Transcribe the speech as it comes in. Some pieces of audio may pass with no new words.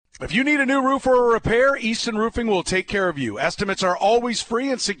If you need a new roof or a repair, Easton Roofing will take care of you. Estimates are always free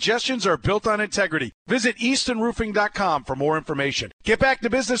and suggestions are built on integrity. Visit eastonroofing.com for more information. Get back to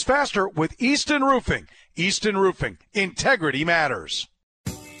business faster with Easton Roofing. Easton Roofing. Integrity matters.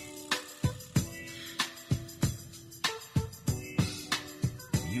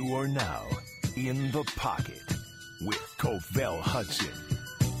 You are now in the pocket with Covell Hudson.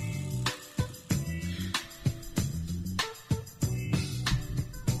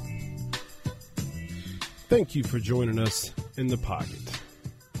 Thank you for joining us in the pocket.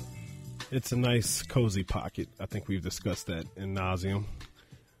 It's a nice, cozy pocket. I think we've discussed that in nauseum.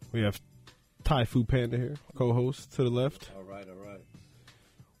 We have Thai Food Panda here, co-host to the left. All right.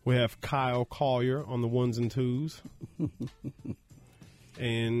 We have Kyle Collier on the ones and twos.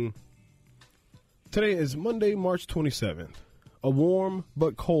 And today is Monday, March 27th. A warm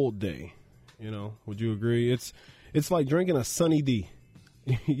but cold day. You know, would you agree? It's like drinking a Sunny D.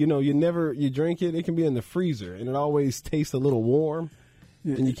 You know, you drink it, it can be in the freezer, and it always tastes a little warm,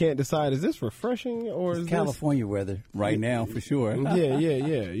 and you can't decide, is this refreshing or is California weather right now for sure. Yeah,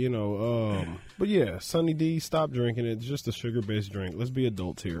 you know, but yeah, Sunny D, stop drinking it. It's just a sugar-based drink. Let's be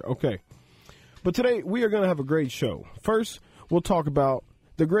adults here. Okay. But today, we are going to have a great show. First, we'll talk about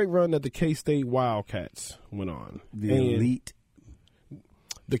the great run that the K-State Wildcats went on. The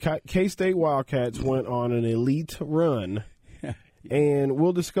K-State Wildcats went on an elite run. And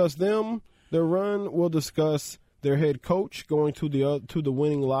we'll discuss them, their run. We'll discuss their head coach going to the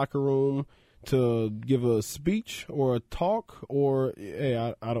winning locker room to give a speech or a talk, or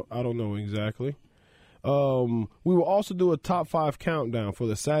hey, I don't know exactly. We will also do a top 5 countdown for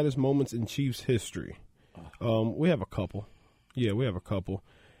the saddest moments in Chiefs history. We have a couple. Yeah, we have a couple.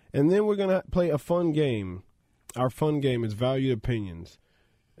 And then we're gonna play a fun game. Our fun game is Valued Opinions,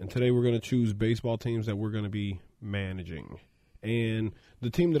 and today we're gonna choose baseball teams that we're gonna be managing. And the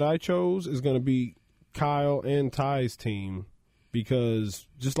team that I chose is going to be Kyle and Ty's team, because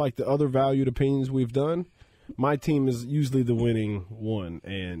just like the other Valued Opinions we've done, my team is usually the winning one.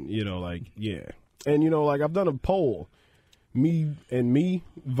 And, you know, like, yeah. And, you know, like I've done a poll. Me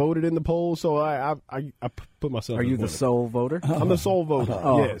voted in the poll, so I put myself Are in you the the sole voter? I'm the sole voter,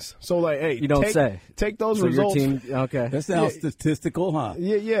 yes. So, like, hey. You don't say. Take those so results. Your team, okay. That sounds statistical, huh?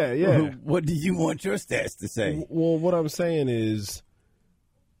 Yeah. What do you want your stats to say? Well, what I'm saying is,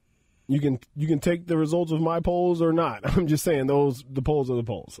 you can take the results of my polls or not. I'm just saying the polls are the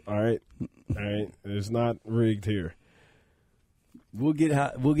polls. All right. It's not rigged here. We'll get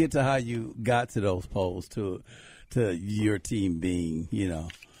to how you got to those polls to your team being, you know,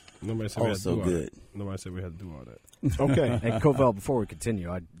 nobody said also good. Nobody said we had to do all that. Okay. And Covell, before we continue,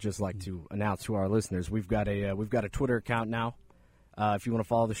 I'd just like to announce to our listeners we've got a Twitter account now. If you want to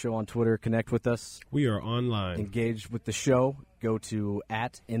follow the show on Twitter, connect with us. We are online. Engage with the show. Go to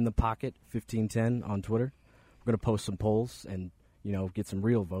 @InThePocket1510 on Twitter. We're going to post some polls and, you know, get some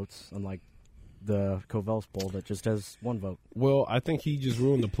real votes, unlike the Covell's poll that just has one vote. Well, I think he just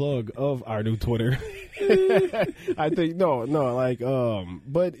ruined the plug of our new Twitter. I think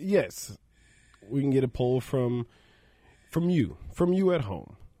but yes, we can get a poll from you at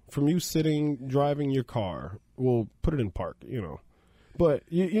home, from you driving your car. We'll put it in park, you know. But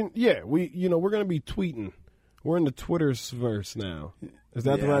we're going to be tweeting. We're in the Twitterverse now. Is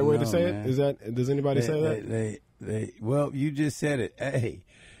that the right way to say it? Is that? Does anybody say that? Well, you just said it. Hey.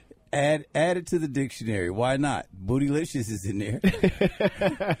 Add it to the dictionary. Why not? Bootylicious is in there.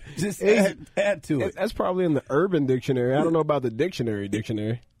 Just add to it. That's probably in the Urban Dictionary. I don't know about the dictionary.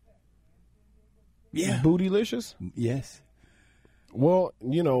 Yeah. Bootylicious? Yes. Well,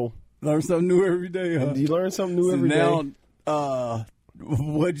 you know. Learn something new every day, huh? You learn something new every day. Now,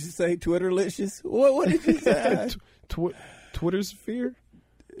 what'd you say? Twitterlicious? What did you say? Twitter sphere?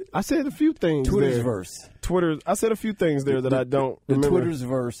 I said a few things Twitter's there. verse. I said a few things there that I don't remember. The Twitter's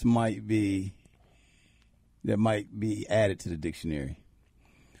verse might be added to the dictionary.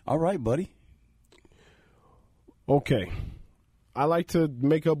 All right, buddy. Okay. I like to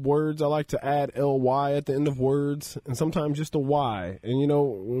make up words. I like to add ly at the end of words, and sometimes just a y. And, you know,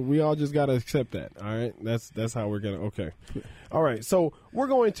 we all just got to accept that, all right? That's how we're going to – okay. All right, so we're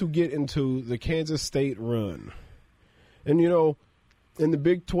going to get into the Kansas State run. And, you know – in the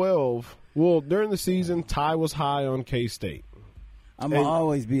Big 12, well, during the season, Ty was high on K-State. I'm going to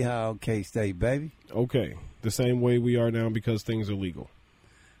always be high on K-State, baby. Okay. The same way we are now because things are legal.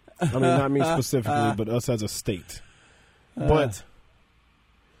 I mean, not me specifically, but us as a state. But,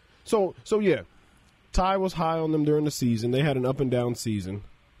 so yeah, Ty was high on them during the season. They had an up and down season.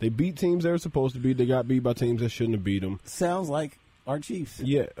 They beat teams they were supposed to beat. They got beat by teams that shouldn't have beat them. Sounds like our Chiefs.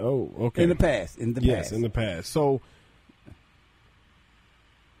 Yeah. Oh, okay. In the past. Yes, in the past. So,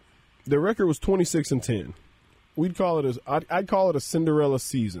 their record was 26-10. I'd call it a Cinderella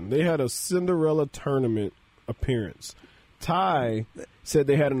season. They had a Cinderella tournament appearance. Ty said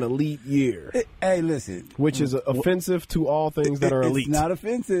they had an elite year. Hey, listen. Which is offensive to all things that are elite. It's not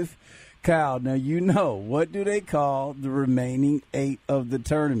offensive, Kyle. Now, what do they call the remaining 8 of the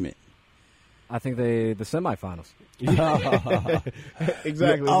tournament? I think the semifinals.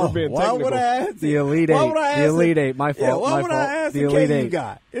 Exactly. Oh, we're being why technical. would I ask The Elite Why Eight. would I ask The Elite it? Eight. My fault. Yeah, why my would fault. I ask The the Elite you Eight.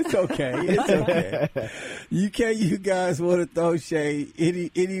 got? It's okay. It's okay. You guys want to throw shade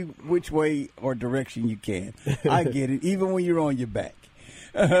any which way or direction you can. I get it, even when you're on your back.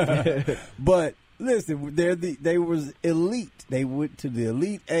 But listen, they was elite. They went to the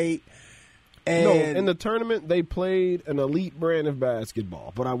Elite Eight. And No, in the tournament, they played an elite brand of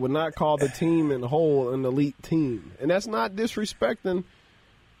basketball, but I would not call the team in whole an elite team. And that's not disrespecting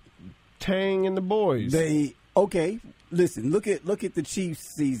Tang and the boys. Listen, look at the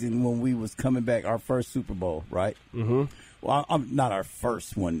Chiefs season when we was coming back, our first Super Bowl, right? Mm-hmm. Well, not our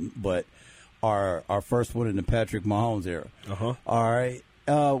first one, but our first one in the Patrick Mahomes era. Uh-huh. All right.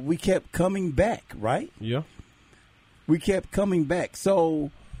 We kept coming back, right? Yeah. We kept coming back.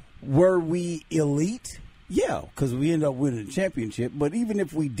 So were we elite? Yeah, because we ended up winning the championship. But even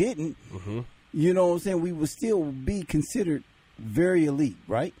if we didn't, you know what I'm saying, we would still be considered very elite,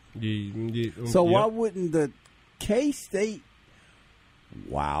 right? So why wouldn't the K-State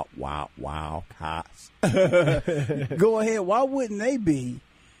wow, Cox. Go ahead. Why wouldn't they be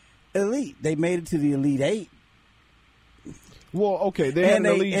elite? They made it to the Elite Eight. Well, okay. They had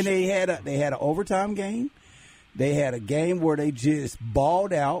an overtime game. They had a game where they just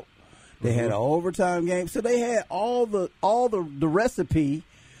balled out. They had an overtime game. So they had all the recipe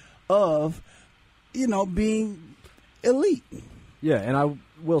of, being elite. Yeah, and I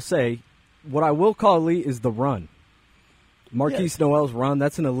will say, what I will call elite is the run. Marquise Noel's run,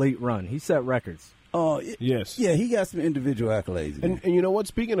 that's an elite run. He set records. Yes. Yeah, he got some individual accolades. And you know what?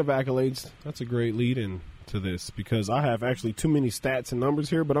 Speaking of accolades, that's a great lead in to this because I have actually too many stats and numbers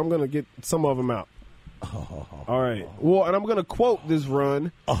here, but I'm going to get some of them out. All right. Well, and I'm going to quote this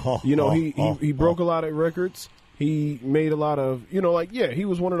run. He broke a lot of records. He made a lot of, he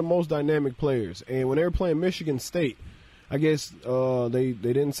was one of the most dynamic players. And when they were playing Michigan State, I guess they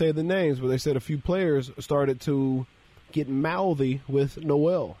didn't say the names, but they said a few players started to get mouthy with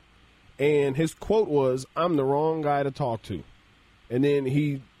Noel. And his quote was, "I'm the wrong guy to talk to." And then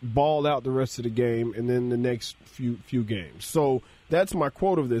he balled out the rest of the game and then the next few games. So that's my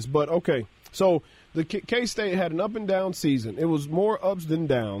quote of this. But, okay, so the K-State had an up-and-down season. It was more ups than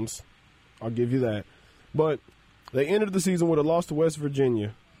downs. I'll give you that. But they ended the season with a loss to West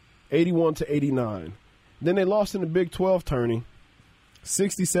Virginia, 81-89. Then they lost in the Big 12 tourney,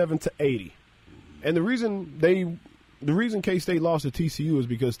 67-80. And the reason K-State lost to TCU is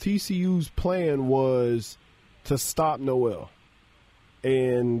because TCU's plan was to stop Noel.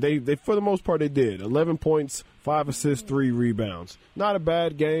 And they for the most part, they did. 11 points, 5 assists, 3 rebounds. Not a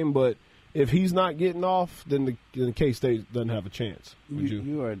bad game, but if he's not getting off, then the K-State doesn't have a chance.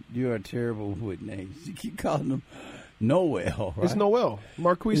 You are terrible with names. You keep calling him Noel, right? It's Noel.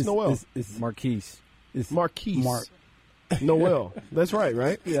 Marquise Noel. It's Marquise. It's Marquise. Noel. That's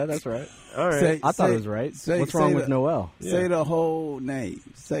right? Yeah, that's right. All right. I thought it was right. What's wrong with Noel? Say the whole name.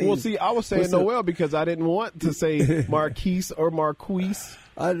 I was saying Noel because I didn't want to say Marquise or Marquise.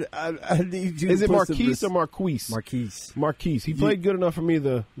 I need you. Is to it put Marquise or some Marquise? Marquise. Marquise. He played good enough for me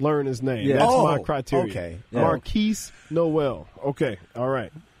to learn his name. Yeah. That's my criteria. Okay. Yeah. Marquise Noel. Okay. All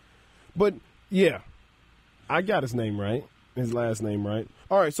right. But, yeah, I got his name right. His last name right.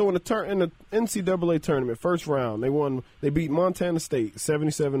 All right, so in the NCAA tournament, first round, they beat Montana State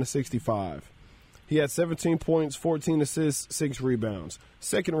 77-65. He had 17 points, 14 assists, 6 rebounds.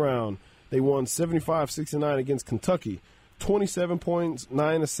 Second round, they won 75-69 against Kentucky, 27 points,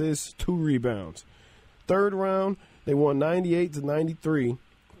 9 assists, 2 rebounds. Third round, they won 98-93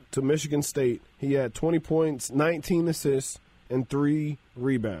 to Michigan State. He had 20 points, 19 assists, and 3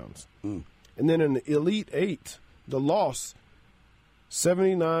 rebounds. And then in the Elite Eight, the loss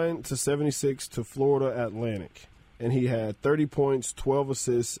 79-76 to Florida Atlantic. And he had 30 points, 12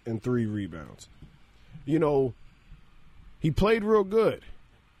 assists, and 3 rebounds. He played real good,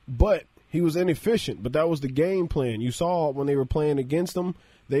 but he was inefficient. But that was the game plan. You saw when they were playing against him,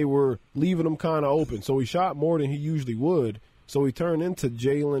 they were leaving him kind of open. So he shot more than he usually would. So he turned into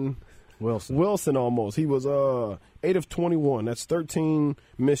Jalen Wilson almost. He was 8 of 21. That's 13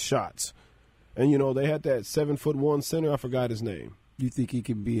 missed shots. And, they had that 7'1" center. I forgot his name. You think he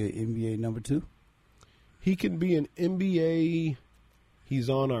can be an NBA number 2? He can be an NBA. He's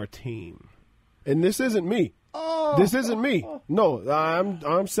on our team. And this isn't me. This isn't me. No,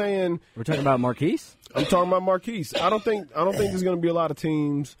 I'm saying We're talking about Marquise? I'm talking about Marquise. I don't think there's going to be a lot of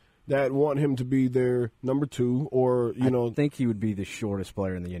teams that want him to be their number 2, or I think he would be the shortest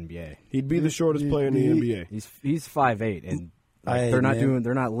player in the NBA. He'd be the shortest player in the NBA. He's 5'8", and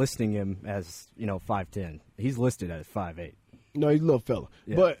they're not listing him as 5'10". He's listed as 5'8". No, he's a little fella,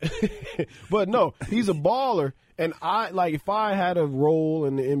 Yeah. but no, he's a baller. And if I had a role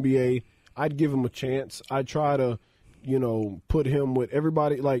in the NBA, I'd give him a chance. I'd try to, put him with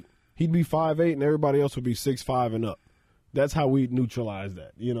everybody. Like, he'd be 5'8", and everybody else would be 6'5" and up. That's how we neutralize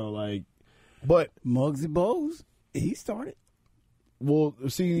that, But Muggsy Bogues, he started. Well,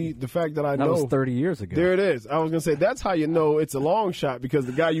 see, the fact that I That know was 30 years ago. There it is. I was gonna say that's how you know it's a long shot, because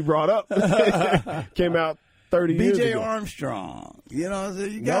the guy you brought up came out 30 years ago. B.J. Armstrong. You got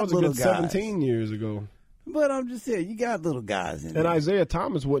That was a little good guys. 17 years ago. But I'm just saying, you got little guys in there. And Isaiah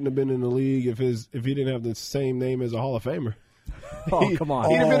Thomas wouldn't have been in the league if he didn't have the same name as a Hall of Famer. Oh, come on.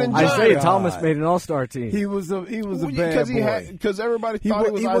 He'd have been in Isaiah Giants. Thomas made an All-Star team. He was a bad boy. Because everybody thought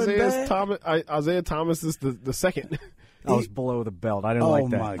it was wasn't Isaiah bad? Thomas. Isaiah Thomas is the second. I was below the belt. I didn't like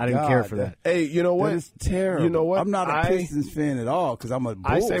that. my I didn't care God. for that. Hey, you know what? That is terrible. You know what? I'm not a Pistons fan at all because I'm a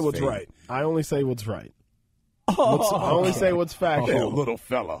Bulls I say what's fan. right. I only say what's right. I only say what's factual. little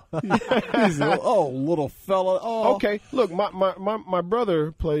fella. Little fella. Oh. Okay, look, my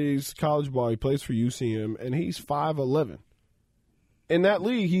brother plays college ball. He plays for UCM, and he's 5'11". In that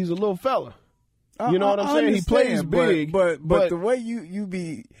league, he's a little fella. You know what I'm saying? He plays big, but the way you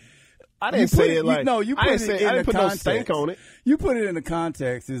be. I didn't say it like you put I it didn't in the put no context. stank on it. You put it in the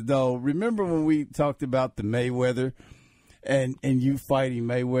context as though, remember when we talked about the Mayweather and you fighting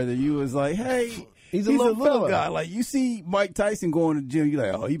Mayweather, you was like, hey, he's a little fella. guy. Like, you see Mike Tyson going to the gym, you're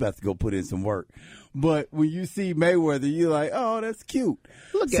like, oh, he about to go put in some work. But when you see Mayweather, you're like, oh, that's cute.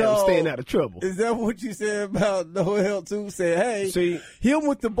 Look at him staying out of trouble. Is that what you said about Noel, too? Say, hey, See, him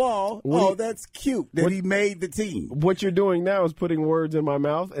with the ball, that's cute that he made the team. What you're doing now is putting words in my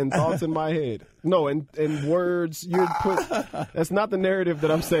mouth and thoughts in my head. No, and words that's not the narrative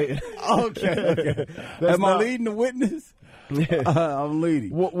that I'm saying. Okay. Am I leading the witness? I'm leading.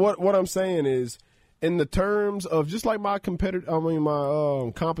 What I'm saying is, in the terms of just like my competent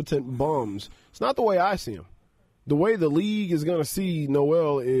bums, it's not the way I see him. The way the league is going to see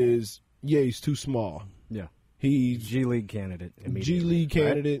Noel is, he's too small. Yeah. He's G League candidate. G League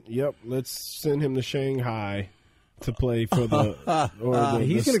candidate. Right? Yep. Let's send him to Shanghai to play for he's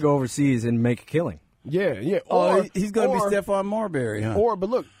going to go overseas and make a killing. Yeah. Or he's going to be Stephon Marbury, huh? But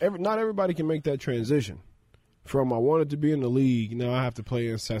look, not everybody can make that transition from I wanted to be in the league, now I have to play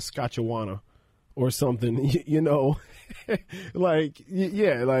in Saskatchewan or something,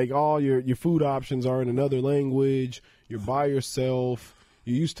 like all your food options are in another language. You're by yourself.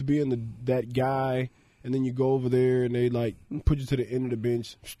 You used to be in that guy, and then you go over there and they like put you to the end of the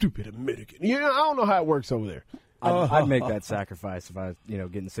bench. Stupid American. I don't know how it works over there. I'd make that sacrifice if I was,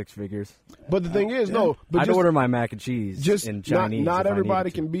 getting 6 figures. But the thing is, I'd order my mac and cheese in Chinese. Not if everybody I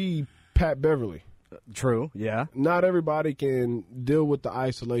needed to. can be Pat Beverly. True, yeah. Not everybody can deal with the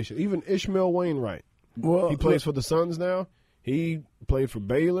isolation. Even Ishmael Wainwright. Well, he plays for the Suns now. He played for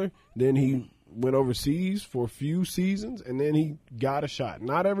Baylor. Then he went overseas for a few seasons, and then he got a shot.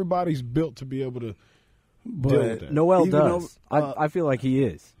 Not everybody's built to be able to deal with that. Noel does. I feel like he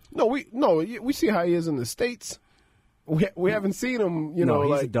is. No, we see how he is in the States. We haven't seen him, he's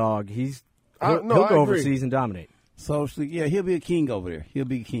like a dog. He'll I go agree. overseas and dominate. Socially, yeah, he'll be a king over there. He'll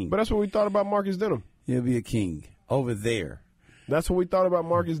be a king. But that's what we thought about Marcus Denham. He'll be a king over there. That's what we thought about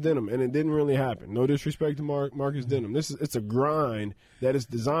Marcus Denham, and it didn't really happen. No disrespect to Marcus Denham. It's a grind that is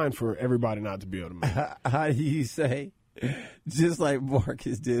designed for everybody not to be able to make. How do you say? Just like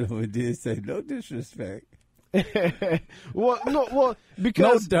Marcus Denham did say, no disrespect. because no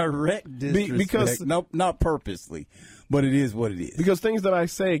direct disrespect. because not purposely, but it is what it is. Because things that I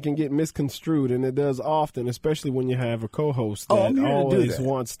say can get misconstrued, and it does often, especially when you have a co-host that always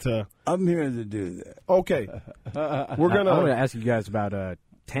wants to. I'm here to do that. Okay, I want to ask you guys about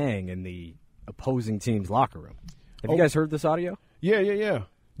Tang in the opposing team's locker room. Have you guys heard this audio? Yeah.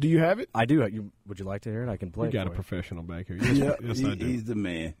 Do you have it? I do. Would you like to hear it? I can play. We got it a for professional back here. Yes, I do. He's the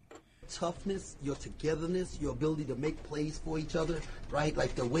man. Toughness, your togetherness, your ability to make plays for each other, right?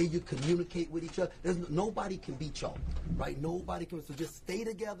 Like the way you communicate with each other. Nobody can beat y'all, right? Nobody can. So just stay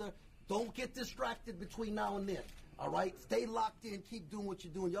together. Don't get distracted between now and then. All right? Stay locked in. Keep doing what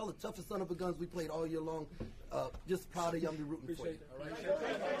you're doing. Y'all the toughest son of a guns we played all year long. Just proud of you. I'm be rooting for you. All right?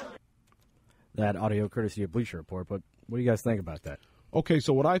 That audio courtesy of Bleacher Report. But what do you guys think about that? Okay,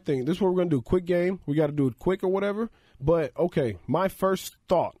 so what I think, this is what we're going to do, quick game. We got to do it quick or whatever. But, okay, my first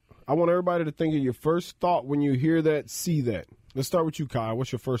thought, I want everybody to think of your first thought when you hear that, see that. Let's start with you, Kyle.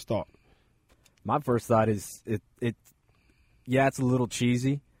 What's your first thought? My first thought is it's a little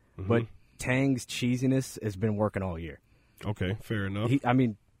cheesy, but Tang's cheesiness has been working all year. Okay, fair enough.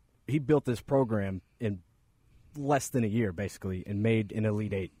 He built this program in less than a year, basically, and made an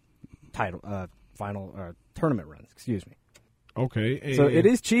Elite Eight final tournament runs. Excuse me. Okay. So it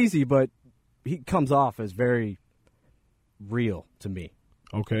is cheesy, but he comes off as very real to me.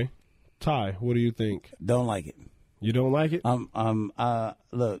 Okay. Ty, what do you think? Don't like it. You don't like it?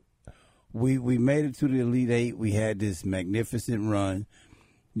 Look, we made it to the Elite Eight. We had this magnificent run,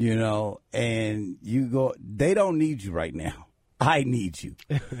 and they don't need you right now. I need you.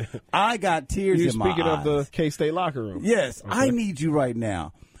 I got tears in my eyes. You're speaking of the K-State locker room. Yes, okay. I need you right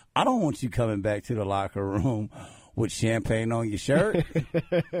now. I don't want you coming back to the locker room with champagne on your shirt.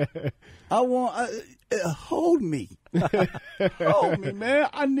 I want hold me. Hold me, man.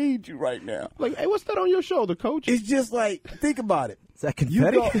 I need you right now. Like, hey, what's that on your shoulder, Coach? It's just like, think about it. Is that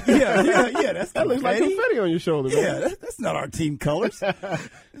confetti? Yeah. That looks like confetti on your shoulder, man. Yeah, that's not our team colors.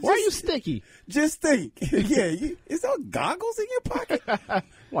 Why are you sticky? Just think. Yeah, is there goggles in your pocket?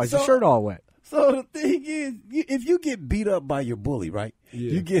 Why is your shirt all wet? So the thing is, if you get beat up by your bully, right?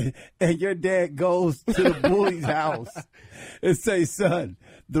 Yeah. And your dad goes to the bully's house and say, son,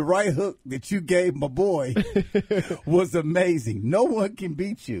 the right hook that you gave my boy was amazing. No one can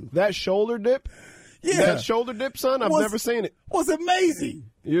beat you. That shoulder dip? Yeah. That shoulder dip, son? I've never seen it. Was amazing.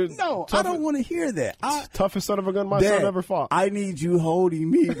 I don't want to hear that. Toughest son of a gun my son ever fought. I need you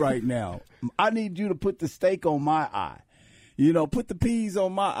holding me right now. I need you to put the steak on my eye. Put the peas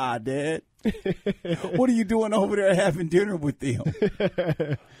on my eye, Dad. What are you doing over there having dinner with them?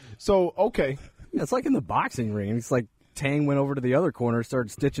 So, okay. Yeah, it's like in the boxing ring. It's like Tang went over to the other corner and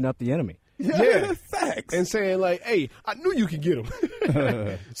started stitching up the enemy. Yeah, facts. And saying like, "Hey, I knew you could get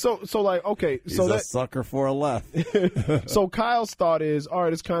him." so like, okay, He's so a sucker for a left. So Kyle's thought is, all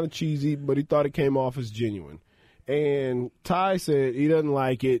right, it's kind of cheesy, but he thought it came off as genuine. And Ty said he doesn't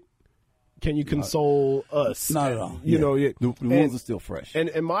like it. Can you console us? Not at all. The wounds are still fresh. And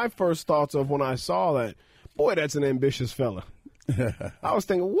my first thoughts of when I saw that, boy, that's an ambitious fella. I was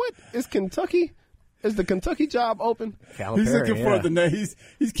thinking, what is Kentucky? Is the Kentucky job open? He's looking for the next.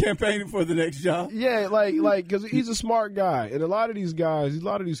 He's campaigning for the next job. Yeah, like because he's a smart guy, and a lot of these guys, a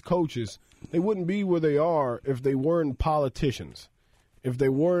lot of these coaches, they wouldn't be where they are if they weren't politicians, if they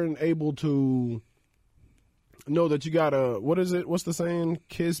weren't able to know that you gotta. What is it? What's the saying?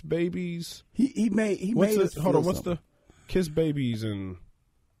 Kiss babies. He made us hold on. What's something. the kiss babies and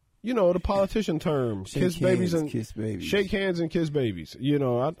the politician term? Kiss babies and kiss babies. Shake hands and kiss babies.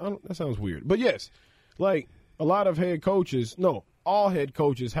 That sounds weird, but yes. Like, a lot of all head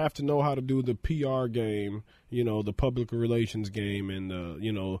coaches have to know how to do the PR game, the public relations game, and,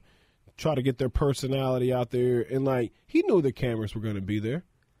 try to get their personality out there. And, like, he knew the cameras were going to be there.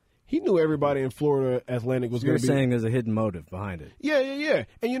 He knew everybody in Florida Atlantic was going to be You're saying there's a hidden motive behind it. Yeah.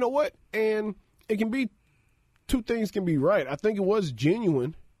 And you know what? And it can be two things can be right. I think it was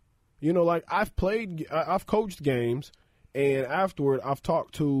genuine. Like, I've coached games, and afterward I've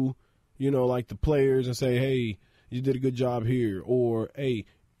talked to like the players and say, hey, you did a good job here. Or, hey,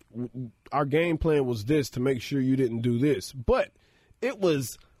 our game plan was this to make sure you didn't do this. But it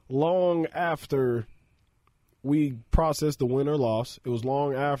was long after we processed the win or loss. It was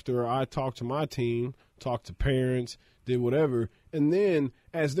long after I talked to my team, talked to parents, did whatever. And then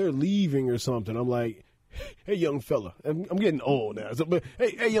as they're leaving or something, I'm like, hey, young fella. I'm getting old now. But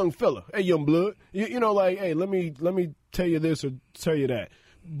hey, young fella. Hey, young blood. Like, hey, let me tell you this or tell you that.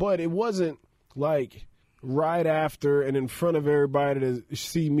 But it wasn't like right after and in front of everybody to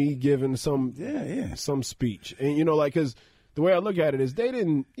see me giving some speech. And, because the way I look at it is they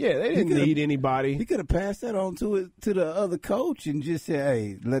didn't need anybody. He could have passed that on to the other coach and just said,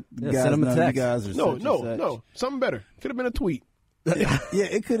 hey, let the guys send him a know text. you guys are No. Something better. Could have been a tweet. Yeah,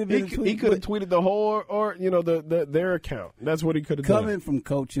 it could have been a tweet. He could have tweeted the whole or their account. That's what he could have done. Coming from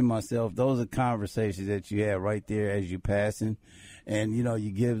coaching myself, those are conversations that you have right there as you're passing. And,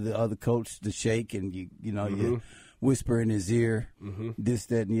 you give the other coach the shake and, you whisper in his ear, this,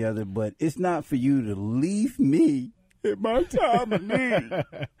 that, and the other. But it's not for you to leave me at my time of need.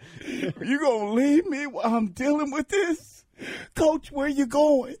 You going to leave me while I'm dealing with this? Coach, where you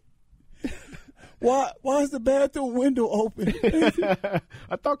going? Why is the bathroom window open?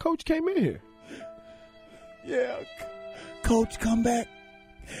 I thought Coach came in here. Yeah. Coach, come back.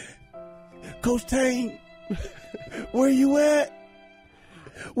 Coach Tang, where you at?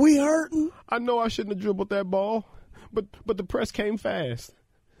 We hurting. I know I shouldn't have dribbled that ball, but the press came fast.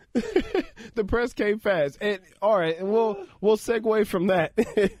 The press came fast. And all right, and we'll segue from that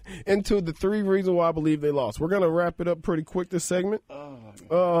into the 3 reasons why I believe they lost. We're gonna wrap it up pretty quick this segment.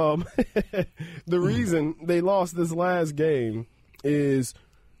 The reason they lost this last game is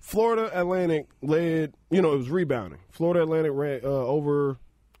Florida Atlantic led. It was rebounding. Florida Atlantic ran over.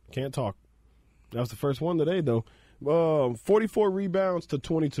 Can't talk. That was the first one today, though. 44 rebounds to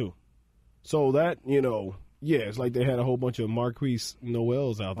 22. So that it's like they had a whole bunch of Marquise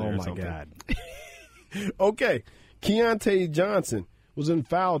Noels out there. Oh, or my something. God. Okay. Keontae Johnson was in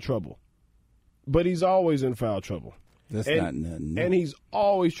foul trouble, but he's always in foul trouble. That's not nothing. And he's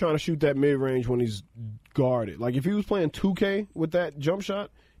always trying to shoot that mid-range when he's guarded. Like, if he was playing 2K with that jump shot,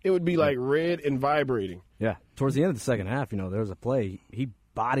 it would be, like, red and vibrating. Yeah. Towards the end of the second half, there was a play. He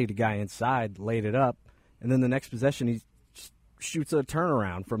bodied a guy inside, laid it up, and then the next possession he shoots a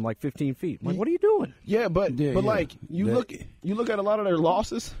turnaround from like 15 feet. I'm like, what are you doing? Yeah, but like you look at a lot of their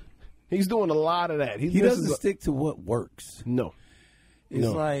losses. He's doing a lot of that. He doesn't stick to what works. No, it's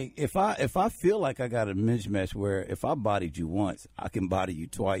like if I feel like I got a mismatch where if I bodied you once, I can body you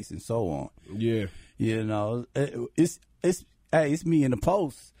twice and so on. Yeah, it's me in the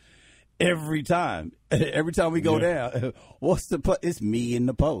post every time. Every time we go down, it's me in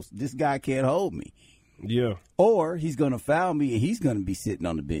the post. This guy can't hold me. Yeah. Or he's going to foul me and he's going to be sitting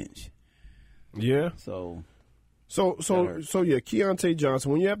on the bench. Yeah. So yeah, Keontae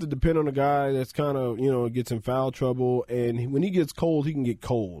Johnson, when you have to depend on a guy that's kind of, gets in foul trouble, and when he gets cold, he can get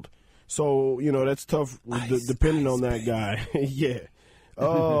cold. So, that's tough depending on that guy. Yeah.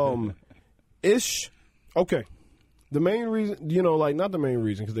 Okay. The main reason, not the main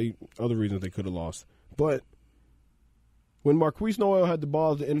reason, because other reasons they could have lost, but when Marquise Noel had the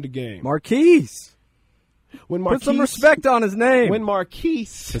ball at the end of the game. Marquise! Put some respect on his name. When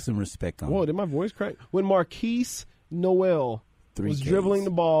Marquise. Put some respect on him. Whoa, did my voice crack? When Marquise Noel was dribbling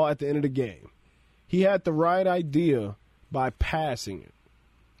the ball at the end of the game, he had the right idea by passing it.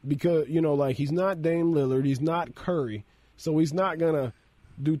 Because, he's not Dame Lillard. He's not Curry. So he's not going to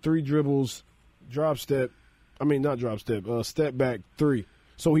do 3 dribbles, step back 3.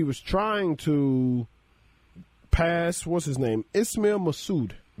 So he was trying to pass, what's his name? Ismail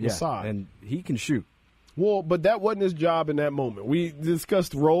Massoud. Yeah, and he can shoot. Well, but that wasn't his job in that moment. We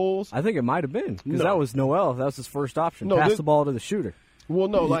discussed roles. I think it might have been because that was Noel. That was his first option. No, Pass the ball to the shooter. Well,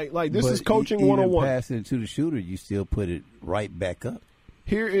 no, like this is coaching 101. Passing it to the shooter, you still put it right back up.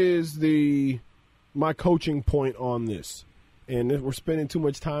 Here is my coaching point on this, and we're spending too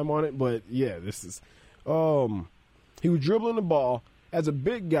much time on it. But yeah, this is. He was dribbling the ball as a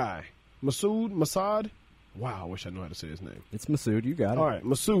big guy, Massoud. Wow, I wish I knew how to say his name. It's Massoud. You got it. All right,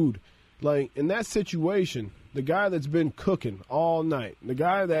 Massoud. Like, in that situation, the guy that's been cooking all night, the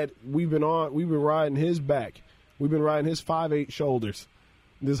guy that we've been riding his back, we've been riding his 5'8" shoulders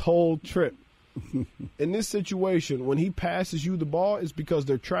this whole trip. In this situation, when he passes you the ball, it's because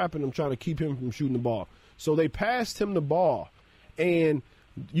they're trapping him, trying to keep him from shooting the ball. So they passed him the ball, and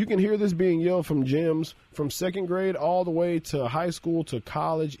you can hear this being yelled from gyms from second grade all the way to high school to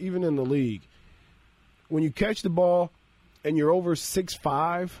college, even in the league. When you catch the ball and you're over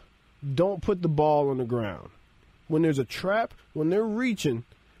 6'5", don't put the ball on the ground. When there's a trap, when they're reaching,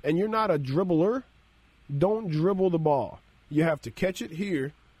 and you're not a dribbler, don't dribble the ball. You have to catch it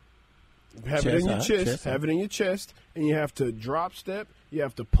here, have it in your chest, have it in your chest, and you have to drop step, you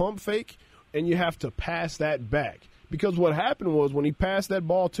have to pump fake, and you have to pass that back. Because what happened was when he passed that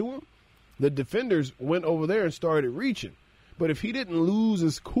ball to him, the defenders went over there and started reaching. But if he didn't lose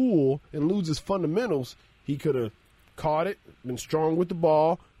his cool and lose his fundamentals, he could have caught it, been strong with the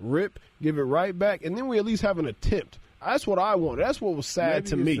ball, rip, give it right back, and then we at least have an attempt. That's what I wanted. That's what was sad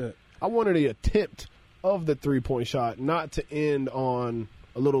to me. I wanted an attempt of the three-point shot, not to end on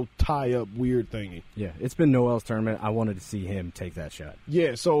a little tie-up weird thingy. Yeah, it's been Noel's tournament. I wanted to see him take that shot.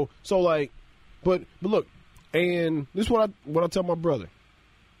 Yeah, so like, but look, and this is what I tell my brother.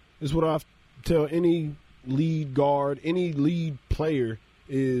 This is what I tell any lead guard, any lead player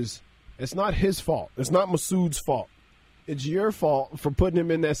is it's not his fault. It's not Massoud's fault. It's your fault for putting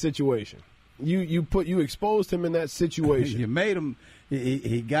him in that situation. You exposed him in that situation. You made him.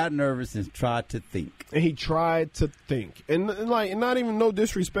 He got nervous and tried to think. And he tried to think. And not even no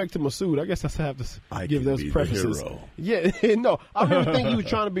disrespect to Massoud. I guess I have to give those prefaces. Hero. Yeah, no, I don't even think he was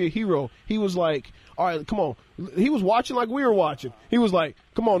trying to be a hero. He was like, all right, come on. He was watching like we were watching. He was like,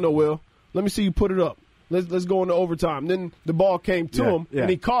 come on, Noel, let me see you put it up. Let's go into overtime. Then the ball came to him, and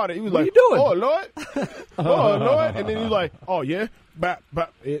he caught it. He was like, what are you doing? Oh, Lord. Oh, Lord. And then he was like, oh, yeah,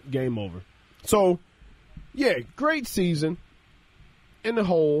 game over. So, yeah, great season in the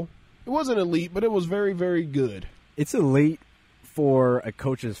whole. It wasn't elite, but it was very, very good. It's elite for a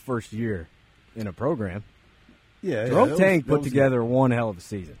coach's first year in a program. Yeah, Jerome Tang put together one hell of a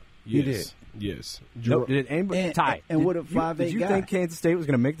season. Yes. He did. Yes. Nope, did anybody Ty? And what a Did 5'8" you guy. think Kansas State was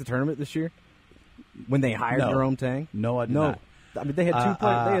going to make the tournament this year when they hired No. Jerome Tang? No, I did no. not. I mean, they had two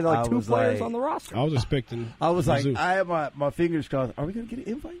players. They had I two was players like- on the roster. I was expecting. I was like, Mizzou. I had my fingers crossed. Are we going to get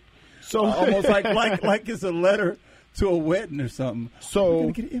an invite? So Almost like it's a letter to a wedding or something. So- Are we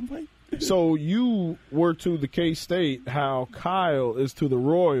going to get an invite? So you were to the K-State how Kyle is to the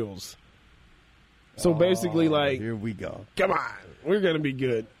Royals. So basically, like, Here we go. come on, we're gonna be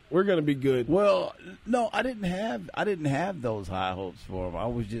good. We're gonna be good. Well, no, I didn't have those high hopes for him. I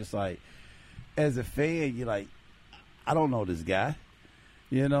was just like, as a fan, you're like, I don't know this guy.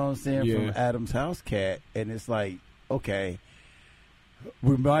 You know what I'm saying? Yeah. From Adam's House Cat, and it's like, okay,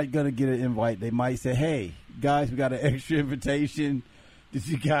 we might gonna get an invite. They might say, hey, guys, we got an extra invitation. Did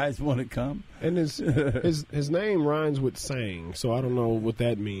you guys want to come? And his name rhymes with sang, so I don't know what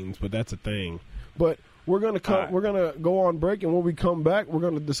that means, but that's a thing. But we're gonna come. All right. We're gonna go on break, and when we come back, we're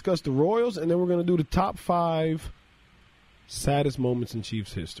gonna discuss the Royals, and then we're gonna do the top 5 saddest moments in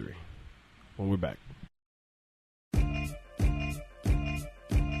Chiefs history. When we're back.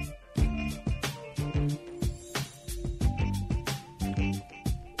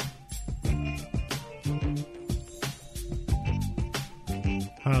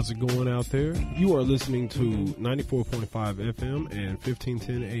 How's it going out there? You are listening to 94.5 FM and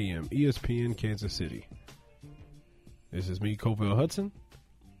 1510 AM, ESPN Kansas City. This is me, Covell Hudson,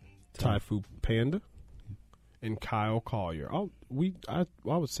 Typhoon Panda, and Kyle Collier. I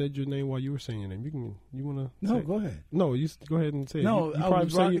would say your name while you were saying your name. You want to? No, go ahead. No, you go ahead and say it. No, You I probably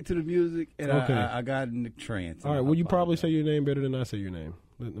was say rocking to the music, and Okay. I got in the trance. All right. Well, you probably say your name better than I say your name.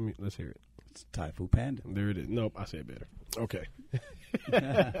 Let's hear it. It's Typhoon Panda. There it is. Nope, I say it better. Okay.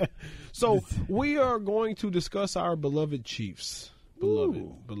 So we are going to discuss our beloved Chiefs.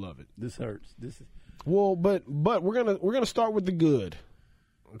 Beloved. This hurts. This is Well, but we're gonna start with the good,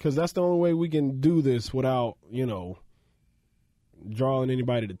 because that's the only way we can do this without drawing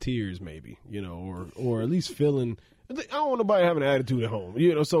anybody to tears, maybe or at least feeling. I don't want nobody having an attitude at home,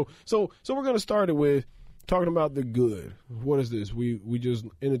 So we're gonna start it with talking about the good. What is this? We just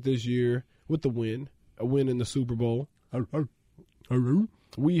ended this year with a win in the Super Bowl.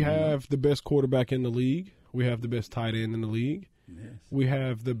 We have the best quarterback in the league. We have the best tight end in the league. yes. We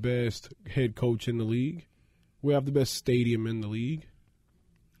have the best head coach in the league. We have the best stadium in the league.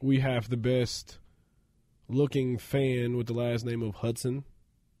 We have the best looking fan with the last name of Hudson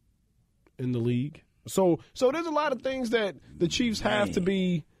in the league. So there's a lot of things that the Chiefs have to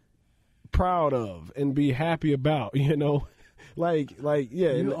be proud of and be happy about, like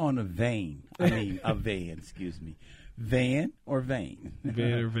yeah. You're on a vein. I mean, a van. Excuse me. Van or vein?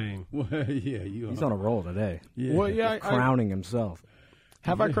 Van or vein. Well, yeah, He's on a roll today. Yeah. Well, yeah, Crowning himself.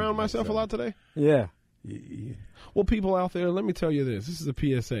 have I crowned myself a lot today? Yeah. Yeah. Well, people out there, let me tell you this. This is a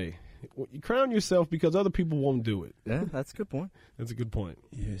PSA. You crown yourself because other people won't do it. Yeah, that's a good point. That's a good point.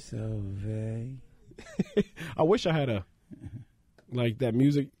 You're so vain. I wish I had like that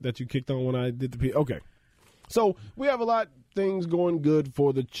music that you kicked on when I did the Okay. So we have a lot of things going good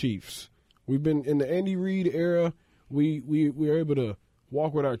for the Chiefs. We've been in the Andy Reid era. We are able to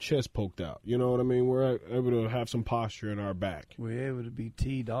walk with our chest poked out. You know what I mean? We're able to have some posture in our back. We're able to be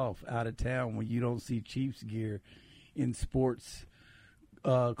teed off out of town when you don't see Chiefs gear in sports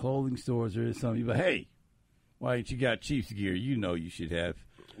clothing stores or something. But hey, why ain't you got Chiefs gear? You know you should have.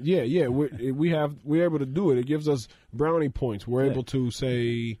 Yeah. We're able to do it. It gives us brownie points. We're able to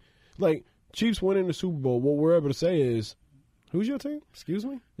say, like, Chiefs winning the Super Bowl. What we're able to say is, who's your team? Excuse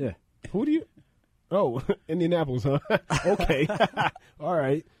me? Yeah. Who do you? Oh, Indianapolis, huh? Okay. All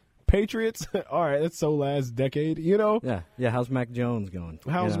right. Patriots? All right. That's so last decade, Yeah. How's Mac Jones going?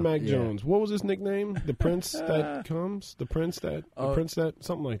 How's Mac Yeah. Jones? What was his nickname? The Prince that comes? The Prince that?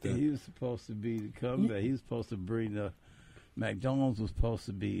 Something like that. He was supposed to be the comeback. He was supposed to bring the. Mac Jones was supposed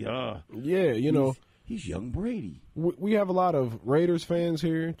to be. Yeah, He's young Brady. we have a lot of Raiders fans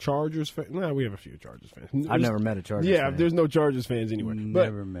here, Chargers fans. Nah, we have a few Chargers fans. I've never met a Chargers fan. There's no Chargers fans anywhere.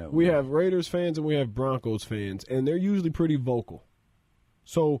 Never But met we one. have Raiders fans and we have Broncos fans, and they're usually pretty vocal.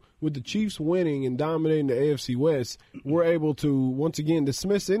 So with the Chiefs winning and dominating the AFC West, we're able to, once again,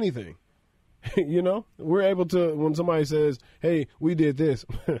 dismiss anything. We're able to, when somebody says, hey, we did this,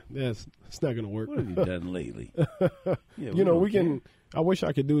 it's not going to work. What have you done lately? Yeah, we can. I wish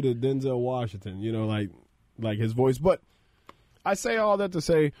I could do the Denzel Washington, like his voice. But I say all that to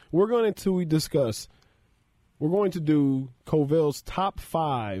say we're going to do Covell's top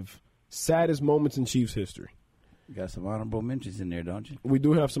 5 saddest moments in Chiefs history. You got some honorable mentions in there, don't you? We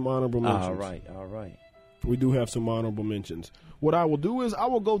do have some honorable mentions. All right. We do have some honorable mentions. What I will do is I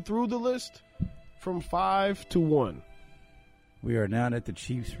will go through the list from 5 to 1. We are now at the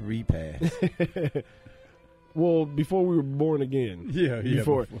Chiefs repass. Well, before we were born again. Yeah.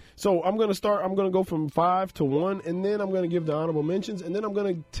 Before. So I'm going to start. I'm going to go from 5 to 1, and then I'm going to give the honorable mentions, and then I'm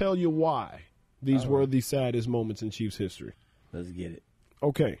going to tell you why these were the saddest moments in Chiefs history. Let's get it.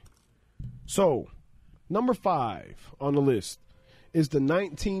 Okay. So, number 5 on the list is the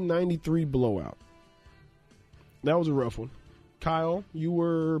 1993 blowout. That was a rough one. Kyle, you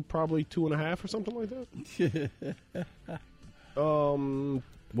were probably 2.5 or something like that?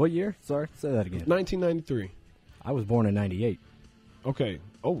 What year? Sorry, say that again. 1993. I was born in 98. Okay.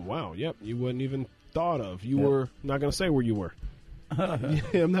 Oh, wow. Yep. You wasn't even thought of. You were not going to say where you were. Yeah,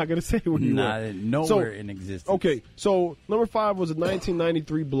 I'm not going to say where you were. Nowhere in existence. Okay. So, number 5 was a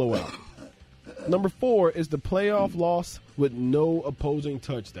 1993 blowout. Number 4 is the playoff loss with no opposing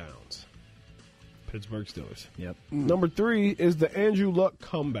touchdowns. Pittsburgh Steelers. Yep. Number 3 is the Andrew Luck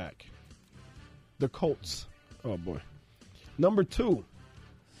comeback. The Colts. Oh, boy. Number 2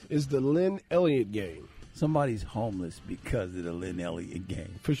 is the Lynn Elliott game. Somebody's homeless because of the Lynn Elliott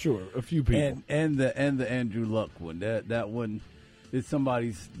game. For sure. A few people. And the Andrew Luck one. That one is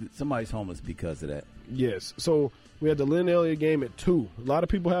somebody's homeless because of that. Yes. So we had the Lynn Elliott game at 2. A lot of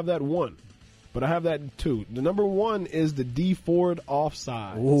people have that 1. But I have that at 2. The number 1 is the D Ford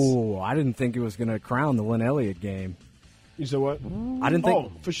offsides. Oh, I didn't think it was going to crown the Lynn Elliott game. You said what? I didn't think.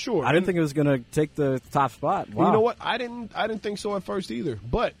 Oh, for sure. I didn't think it was going to take the top spot. Wow. You know what? I didn't think so at first either.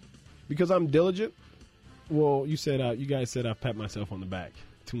 But because I'm diligent, well, you guys said I pat myself on the back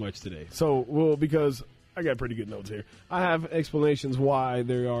too much today. So, well, because I got pretty good notes here. I have explanations why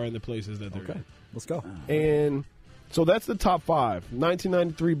they are in the places that they're in. Let's go. And so that's the top 5.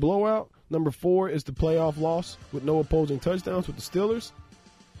 1993 blowout. Number 4 is the playoff loss with no opposing touchdowns with the Steelers.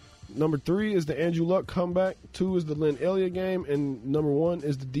 Number 3 is the Andrew Luck comeback. 2 is the Lynn Elliott game. And number 1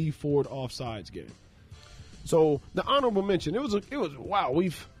 is the D Ford offsides game. So the honorable mention, it was wow.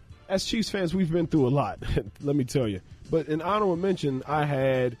 As Chiefs fans, we've been through a lot. Let me tell you. But in honorable mention, I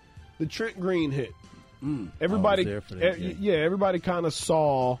had the Trent Green hit. Everybody, everybody kind of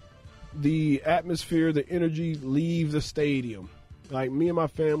saw the atmosphere, the energy leave the stadium. Like me and my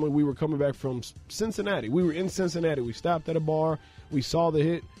family, we were coming back from Cincinnati. We were in Cincinnati. We stopped at a bar. We saw the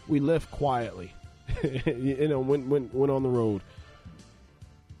hit. We left quietly. Went on the road.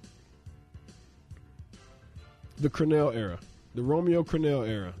 The Crennel era, the Romeo Crennel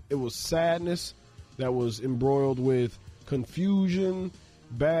era. It was sadness that was embroiled with confusion,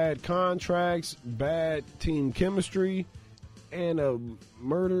 bad contracts, bad team chemistry, and a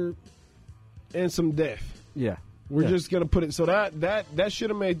murder and some death. Yeah. We're just going to put it. So that should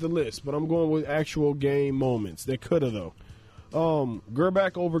have made the list, but I'm going with actual game moments. They could have, though.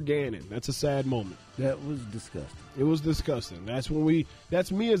 Gerback over Gannon. That's a sad moment. That was disgusting. It was disgusting. That's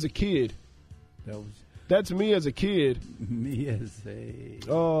me as a kid. That's me as a kid. Me as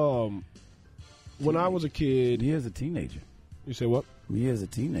a when I was a kid. Me as a teenager. You say what? Me as a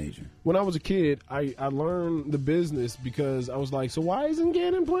teenager. When I was a kid, I learned the business because I was like, so why isn't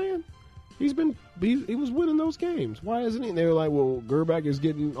Gannon playing? He was winning those games. Why isn't he? And they were like, well, Gerback is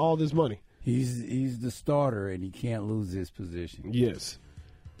getting all this money. He's the starter, and he can't lose his position. Yes.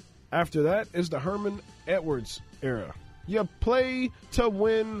 After that is the Herman Edwards era. You play to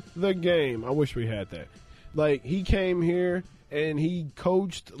win the game. I wish we had that. Like, he came here, and he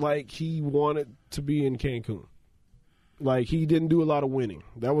coached like he wanted to be in Cancun. Like, he didn't do a lot of winning.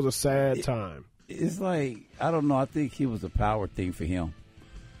 That was a sad time. It's like, I don't know. I think it was a power thing for him.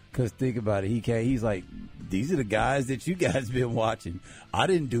 Because think about it. He's like, these are the guys that you guys been watching. I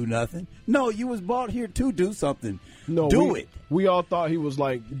didn't do nothing. No, you was brought here to do something. No, do it. We all thought he was,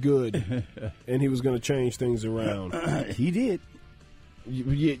 like, good, and he was going to change things around. He did.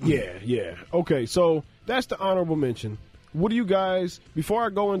 Yeah. Okay, so that's the honorable mention. What do you guys, before I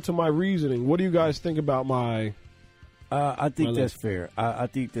go into my reasoning, what do you guys think about my I think that's fair. I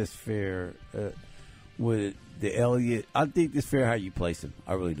think that's fair with the Elliott. I think it's fair how you place him.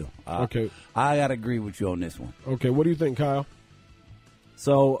 I really do. Okay. I got to agree with you on this one. Okay, what do you think, Kyle?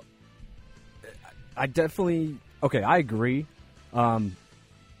 So, I definitely... Okay, I agree. The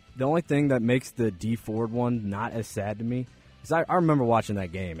only thing that makes the D Ford one not as sad to me is I remember watching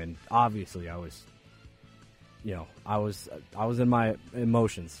that game, and obviously I was... I was in my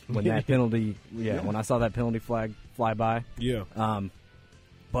emotions when that penalty... when I saw that penalty flag fly by. Yeah.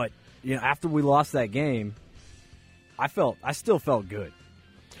 But, after we lost that game... I still felt good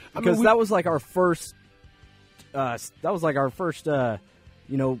because that was like our first.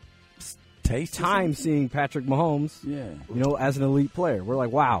 Taste time seeing Patrick Mahomes. Yeah. As an elite player, we're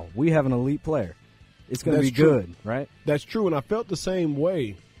like, wow, we have an elite player. it's going to be true. good, right? That's true, and I felt the same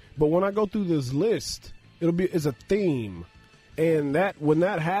way. But when I go through this list, it's a theme, and when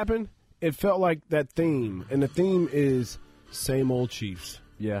that happened, it felt like that theme, and the theme is same old Chiefs.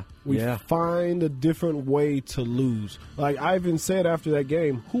 Yeah. We find a different way to lose. Like I even said after that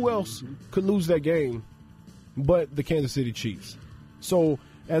game, who else could lose that game but the Kansas City Chiefs? So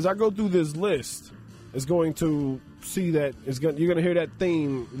as I go through this list, it's going to see that you're going to hear that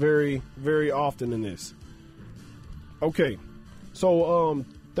theme very, very often in this. Okay, so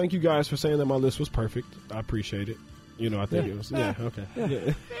thank you guys for saying that my list was perfect. I appreciate it. I think it was. Yeah. Okay.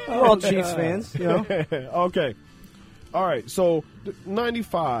 Yeah. We're all Chiefs fans. Okay. All right. So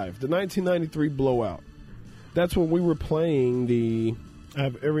 95, the 1993 blowout. That's when we were playing I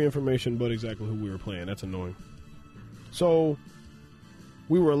have every information but exactly who we were playing. That's annoying. So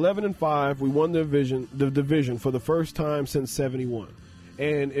we were 11-5. We won the division for the first time since '71.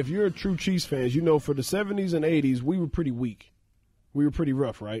 And if you're a true Chiefs fan, for the 70s and 80s, we were pretty weak. We were pretty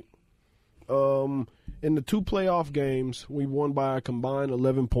rough, right? In the 2 playoff games, we won by a combined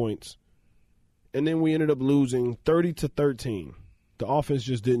 11 points. And then we ended up losing 30-13. The offense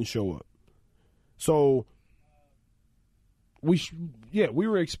just didn't show up. So we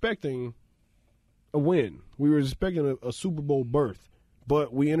were expecting a win. We were expecting a Super Bowl berth.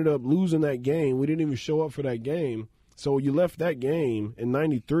 But we ended up losing that game. We didn't even show up for that game. So you left that game in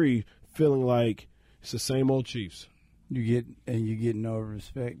 93 feeling like it's the same old Chiefs. You get no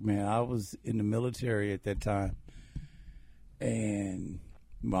respect, man. I was in the military at that time, and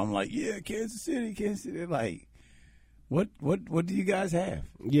I'm like, yeah, Kansas City. They're like, what do you guys have?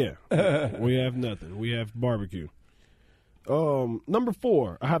 Yeah, we have nothing. We have barbecue. Number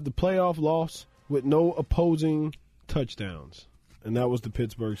 4, I have the playoff loss with no opposing touchdowns, and that was the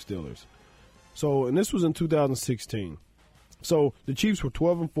Pittsburgh Steelers. So, and this was in 2016. So the Chiefs were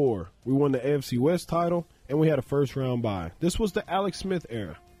 12-4. We won the AFC West title, and we had a first-round bye. This was the Alex Smith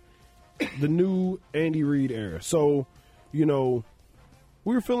era, the new Andy Reid era. So, we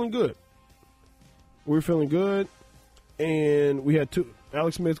were feeling good. And we had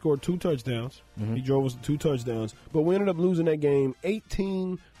Alex Smith scored 2 touchdowns. Mm-hmm. He drove us to 2 touchdowns. But we ended up losing that game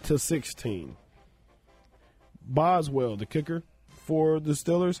 18-16. Boswell, the kicker for the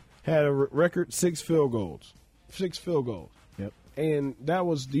Steelers, had a record 6 field goals. 6 field goals. Yep. And that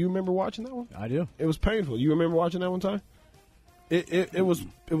was, do you remember watching that one? I do. It was painful. You remember watching that one time? It was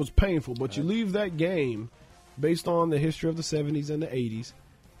painful, but you leave that game based on the history of the 70s and the 80s,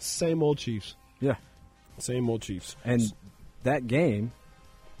 same old Chiefs. Yeah. Same old Chiefs. And that game,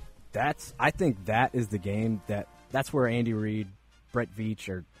 I think that is the game that's where Andy Reid, Brett Veach,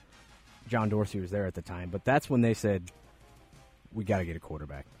 or John Dorsey was there at the time, but that's when they said, we got to get a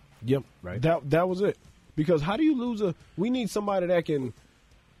quarterback. Yep. Right? That was it. Because how do you lose we need somebody that can,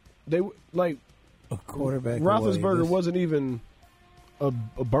 a quarterback. Roethlisberger wasn't even a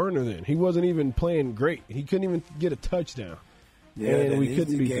burner then. He wasn't even playing great. He couldn't even get a touchdown. Yeah, and we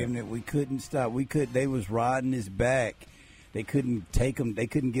couldn't beat game that we couldn't stop. They was riding his back. They couldn't take him. They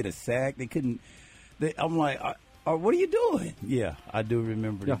couldn't get a sack. They couldn't. I'm like, what are you doing? Yeah, I do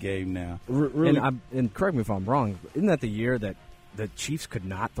remember the game now. Really? And correct me if I'm wrong. Isn't that the year that the Chiefs could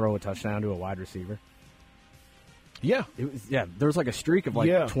not throw a touchdown to a wide receiver? Yeah. There was like a streak of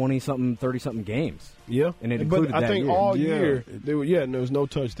 20-something, 30-something games. Yeah. And it included but I think year. all year, and there was no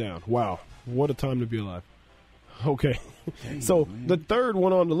touchdown. Wow. What a time to be alive. Okay. Dang, so man. The third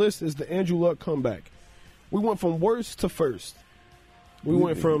one on the list is the Andrew Luck comeback. We went from worst to first. We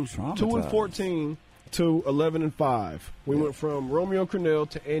went from 2-14 to 11-5. We went from Romeo Crennel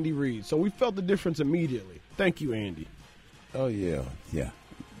to Andy Reid. So we felt the difference immediately. Thank you, Andy. Oh, yeah. Yeah.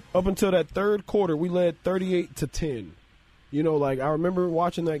 Up until that third quarter, we led 38-10. I remember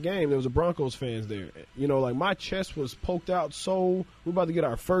watching that game. There was a Broncos fans there. My chest was poked out. So we're about to get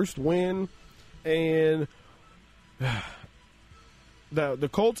our first win, and the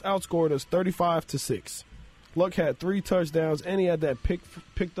Colts outscored us 35-6. Luck had 3 touchdowns, and he had that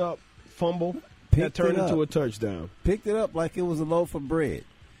picked up fumble that turned into a touchdown. Picked it up like it was a loaf of bread.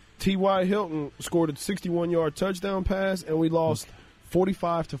 T.Y. Hilton scored a 61-yard touchdown pass, and we lost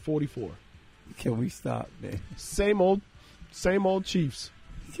 45-44. Can we stop, man? Same old Chiefs.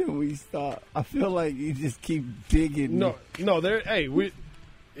 Can we stop? I feel like you just keep digging. No.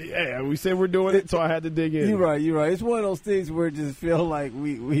 We said we're doing it, so I had to dig in. You're right. It's one of those things where it just feel like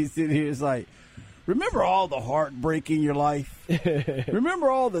we sit here. It's like, remember all the heartbreak in your life. Remember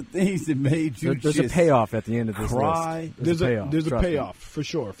all the things that made you. There's a payoff at the end of this cry. list. There's a payoff for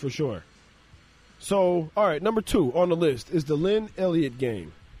sure. So, all right, number 2 on the list is the Lynn Elliott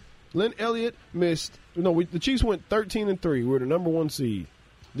game. Lynn Elliott missed. The Chiefs went 13-3. We were the number 1 seed.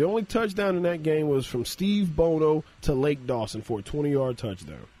 The only touchdown in that game was from Steve Bono to Lake Dawson for a 20-yard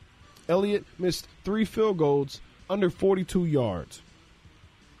touchdown. Elliott missed 3 field goals under 42 yards.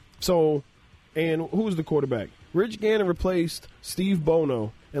 So, and who was the quarterback? Rich Gannon replaced Steve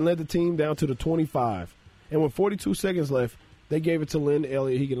Bono and led the team down to the 25. And with 42 seconds left, they gave it to Lynn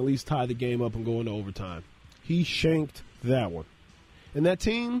Elliott. He can at least tie the game up and go into overtime. He shanked that one. And that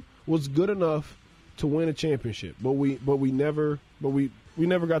team was good enough to win a championship, but we never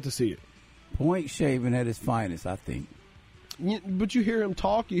got to see it. Point shaving at his finest, I think. But you hear him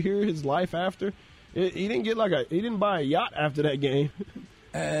talk, you hear his life after. He didn't buy a yacht after that game.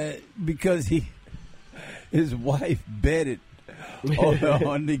 Because his wife betted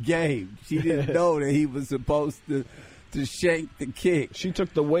on the game. She didn't know that he was supposed to shank the kick. She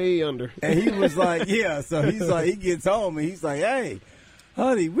took the way under. And he was like, yeah. So he's like, he gets home and he's like, hey,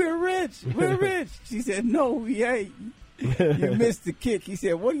 honey, we're rich. We're rich. She said, no, we ain't. You missed the kick. He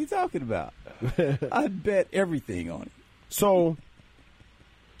said, what are you talking about? I bet everything on it. So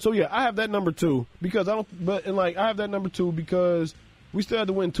yeah, I have that number 2 because I have that number 2 because we still had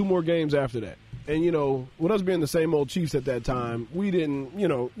to win 2 more games after that. And, with us being the same old Chiefs at that time, we didn't, we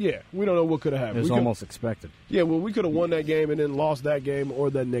don't know what could have happened. It was almost expected. Yeah, well, we could have won that game and then lost that game or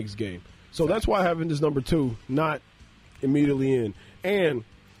that next game. So that's why I have this number 2, not immediately in. And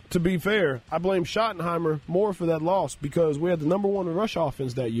to be fair, I blame Schottenheimer more for that loss because we had the number 1 rush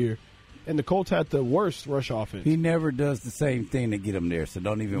offense that year, and the Colts had the worst rush offense. He never does the same thing to get him there, so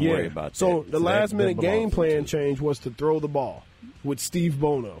don't even worry about that. So the last-minute game plan change was to throw the ball with Steve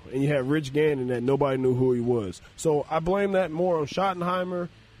Bono, and you had Rich Gannon that nobody knew who he was. So I blame that more on Schottenheimer,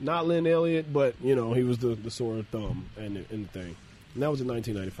 not Lynn Elliott, but, he was the sore thumb and the thing. And that was in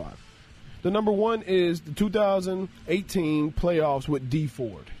 1995. The number 1 is the 2018 playoffs with D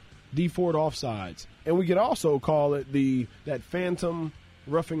Ford. D Ford offsides. And we could also call it that phantom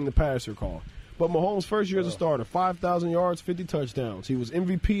roughing the passer call. But Mahomes' first year as a starter, 5,000 yards, 50 touchdowns. He was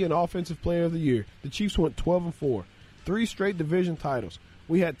MVP and Offensive Player of the Year. The Chiefs went 12-4. 3 straight division titles.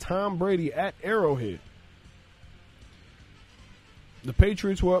 We had Tom Brady at Arrowhead. The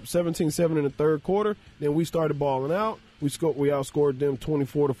Patriots were up 17-7 in the third quarter. Then we started balling out. We outscored them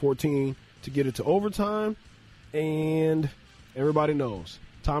 24-14 to get it to overtime. And everybody knows.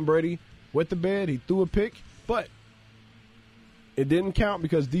 Tom Brady wet the bed. He threw a pick. But it didn't count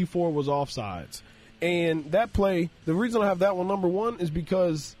because D4 was offsides. And that play, the reason I have that one number 1 is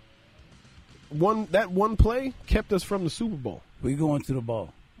because that one play kept us from the Super Bowl. We going to the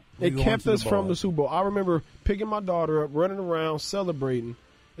ball. It kept us from the Super Bowl. I remember picking my daughter up, running around, celebrating,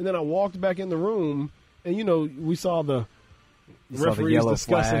 and then I walked back in the room, and, we saw the referees yellow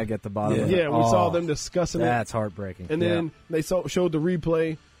discussing. Flag at the bottom. Yeah, we saw them discussing that's it. heartbreaking. And then they showed the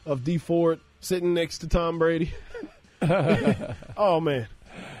replay of D Ford sitting next to Tom Brady. Oh, man.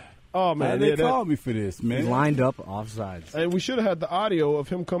 They called me for this, man. He lined up offsides. And we should have had the audio of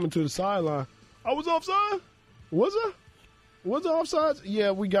him coming to the sideline. I was offside? Was I? Was I offsides?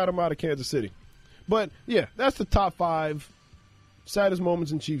 Yeah, we got him out of Kansas City. But, yeah, that's the top 5 saddest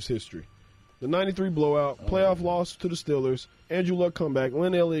moments in Chiefs history. The 93 blowout, playoff loss to the Steelers, Andrew Luck comeback,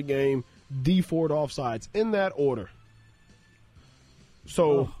 Lynn Elliott game, D Ford offsides, in that order.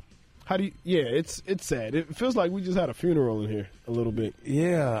 So, how do you? Yeah, it's sad. It feels like we just had a funeral in here a little bit.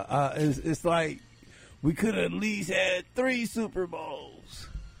 Yeah, it's like we could have at least had 3 Super Bowls.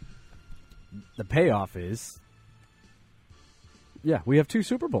 The payoff is, we have 2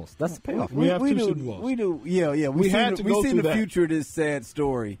 Super Bowls. That's the payoff. We have 2 Super Bowls. We do. Yeah. We had to go seen through the that. future of this sad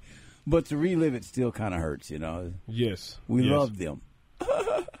story, but to relive it still kind of hurts. Yes, we love them.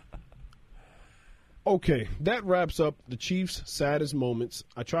 Okay, that wraps up the Chiefs' saddest moments.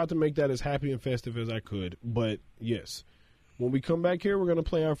 I tried to make that as happy and festive as I could, but yes, when we come back here, we're going to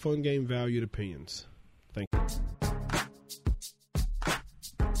play our fun game, Valued Opinions. Thank you.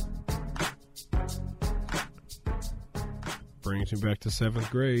 Brings me back to 7th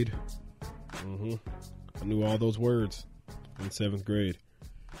grade. I knew all those words in 7th grade.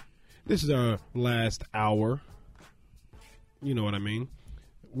 This is our last hour. You know what I mean.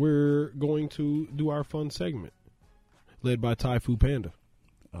 We're going to do our fun segment, led by Thai Fu Panda.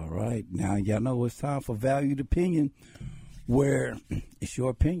 All right. Now, y'all know it's time for Valued Opinion, where it's your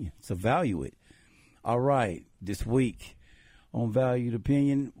opinion, so value it. All right. This week on Valued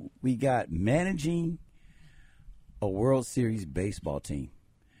Opinion, we got managing a World Series baseball team.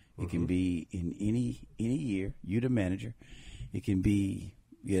 It can be in any year. You're the manager. It can be,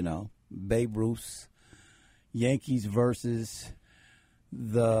 Babe Ruth's Yankees versus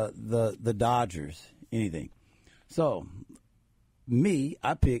the Dodgers, anything. So,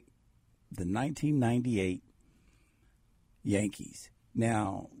 I picked the 1998 Yankees.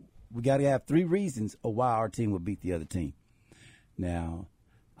 Now, we got to have 3 reasons of why our team would beat the other team. Now,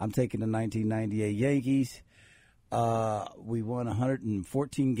 I'm taking the 1998 Yankees. We won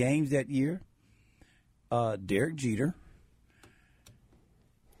 114 games that year. Derek Jeter.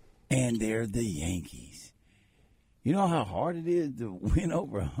 And they're the Yankees. You know how hard it is to win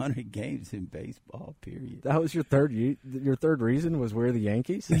over 100 games in baseball, period. That was your third reason was we're the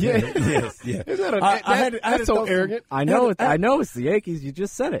Yankees? Yeah. Yes, yeah. Is that that's so arrogant. I know it's the Yankees. You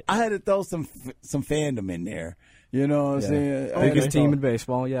just said it. I had to throw some fandom in there. You know what I'm saying? Biggest team in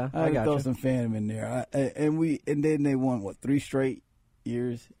baseball, yeah. I got throw you. some fandom in there. And then they won, 3 straight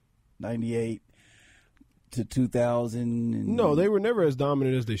years? 98 to 2000. No, they were never as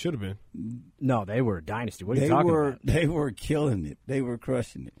dominant as they should have been. No, they were a dynasty. What are you talking about? They were killing it. They were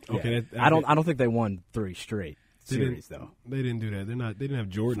crushing it. Okay, I don't think they won 3 straight series though. They didn't do that. They didn't have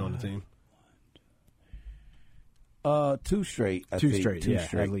Jordan on the team. 2 straight. I Two think. straight, Two yeah,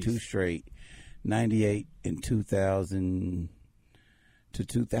 straight. at least. 2 straight. 98 and 2000 to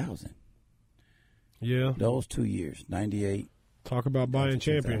 2000. Yeah. Those 2 years. 98. Talk about buying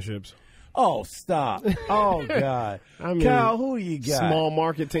championships. Oh, stop. Oh, God. I mean, Kyle, who do you got? Small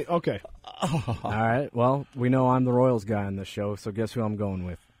market team. Okay. All right. Well, we know I'm the Royals guy on this show, so guess who I'm going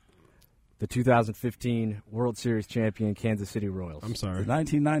with? The 2015 World Series champion Kansas City Royals. I'm sorry.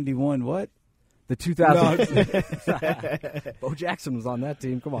 1991 what? The 2000 Bo Jackson was on that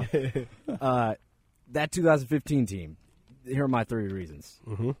team. Come on. That 2015 team, here are my 3 reasons.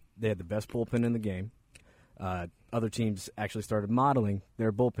 Mm-hmm. They had the best bullpen in the game. Other teams actually started modeling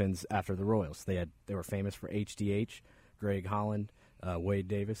their bullpens after the Royals. They were famous for HDH, Greg Holland, Wade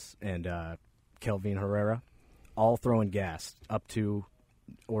Davis, and Kelvin Herrera, all throwing gas up to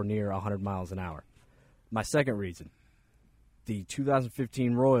or near 100 miles an hour. My second reason, the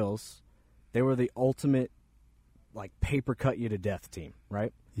 2015 Royals, they were the ultimate, paper cut you to death team,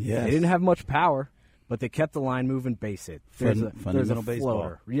 right? Yes. They didn't have much power, but they kept the line moving, base hit. There's a fundamental baseball.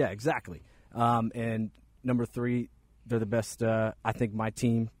 floater. Yeah, exactly. And number 3, they're the best. I think my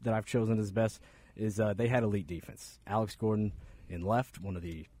team that I've chosen as best is they had elite defense. Alex Gordon in left, one of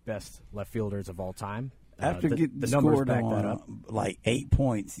the best left fielders of all time. After getting the numbers scored back on that up. 8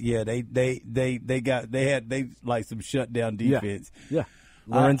 points, yeah, they had some shutdown defense. Yeah.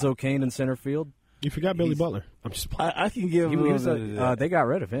 Lorenzo Cain in center field. You forgot Billy Butler. I'm just playing. I can give They got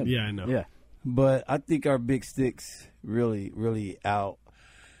rid of him. Yeah, I know. Yeah. but I think our big sticks really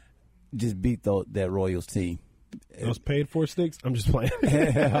just beat that Royals team. Those paid for sticks. I'm just playing.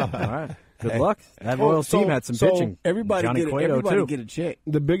 All right. Good luck. That Royals team had some pitching. Everybody get a check.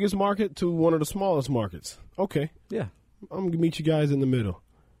 The biggest market to one of the smallest markets. Okay. Yeah. I'm going to meet you guys in the middle.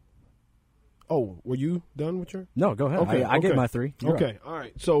 Oh, were you done with your? No, go ahead. Okay, I gave my 3. You're okay, all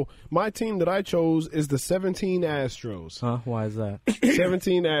right. So my team that I chose is the 17 Astros. Huh? Why is that?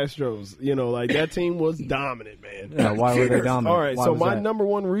 17 Astros. That team was dominant, man. Yeah, why were they dominant? All right, Why so was my that? number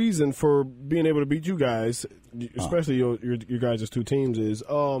one reason for being able to beat you guys, especially your guys' 2 teams, is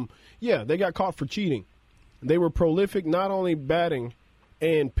they got caught for cheating. They were prolific not only batting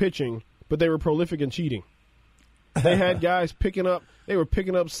and pitching, but they were prolific in cheating. They had guys picking up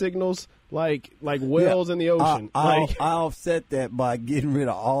signals like whales in the ocean. I offset that by getting rid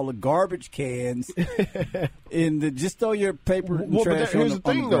of all the garbage cans just throw your paper and trash here's on the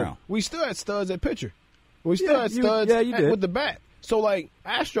thing, the though. ground. We still had studs at pitcher. We still had studs you did. with the bat. So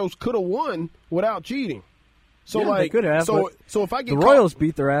Astros could have won without cheating. So they could have. So if I get the Royals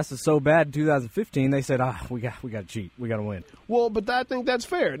beat their asses so bad in 2015, they said, we got to cheat. We got to win. Well, but I think that's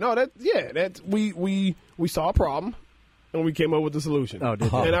fair. No, we saw a problem and we came up with the solution. Oh, did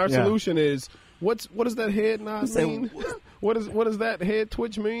you? And our Yeah. solution is what does that head nod mean? What does that head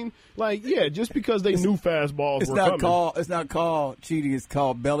twitch mean? Just because they knew fastballs were coming. It's not called cheating. It's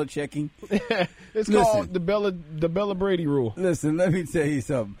called Belichicking. It's called the Bella Brady rule. Listen, let me tell you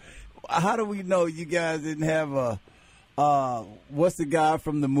something. How do we know you guys didn't have what's the guy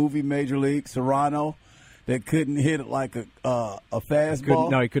from the movie Major League, Serrano, that couldn't hit it like a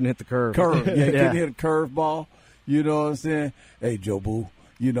fastball? He couldn't hit the curve. He couldn't hit a curveball. You know what I'm saying? Hey, Joe Boo.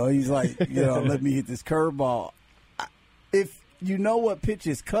 He's like, let me hit this curveball. If you know what pitch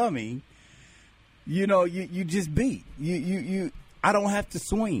is coming, you just beat. I don't have to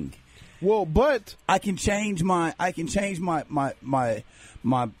swing. Well, but I can change my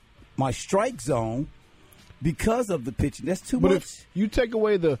strike zone because of the pitching. That's too much. If you take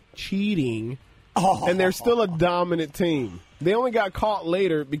away the cheating, and they're still a dominant team. They only got caught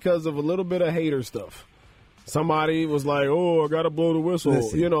later because of a little bit of hater stuff. Somebody was like, "Oh, I got to blow the whistle."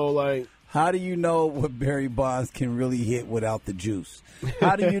 Listen, how do you know what Barry Bonds can really hit without the juice?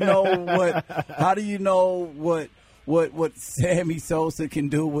 How do you know what what Sammy Sosa can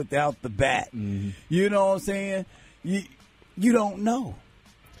do without the bat. Mm-hmm. You know what I'm saying? You don't know.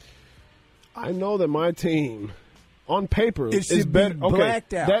 I know that my team on paper It is should better. be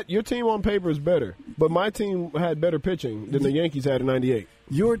blacked out. That your team on paper is better, but my team had better pitching than the Yankees had in '98.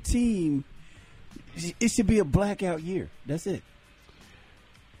 Your team, it should be a blackout year. That's it.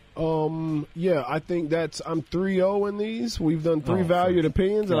 Yeah, I think I'm 3-0 in these. We've done 3 valued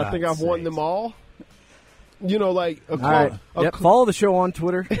opinions, and I think I've won them all. You know, like All right. Follow the show on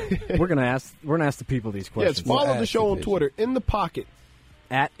Twitter. we're gonna ask the people these questions. Yes, follow the show on Twitter. In the Pocket.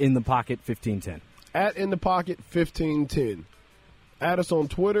 At In the Pocket 1510. At In the Pocket 1510. Add us on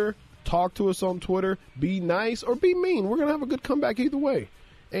Twitter. Talk to us on Twitter. Be nice or be mean. We're gonna have a good comeback either way.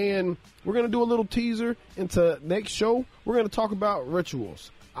 And we're gonna do a little teaser into next show. We're gonna talk about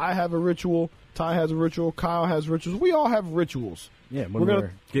rituals. I have a ritual. Ty has a ritual. Kyle has rituals. We all have rituals. Yeah, when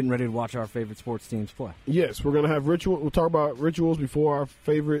we're getting ready to watch our favorite sports teams play. Yes, we're going to have ritual. We'll talk about rituals before our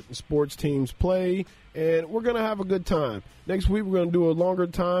favorite sports teams play, and we're going to have a good time. Next week, we're going to do a longer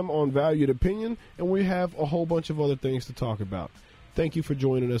time on valued opinion, and we have a whole bunch of other things to talk about. Thank you for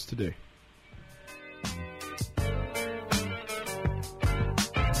joining us today.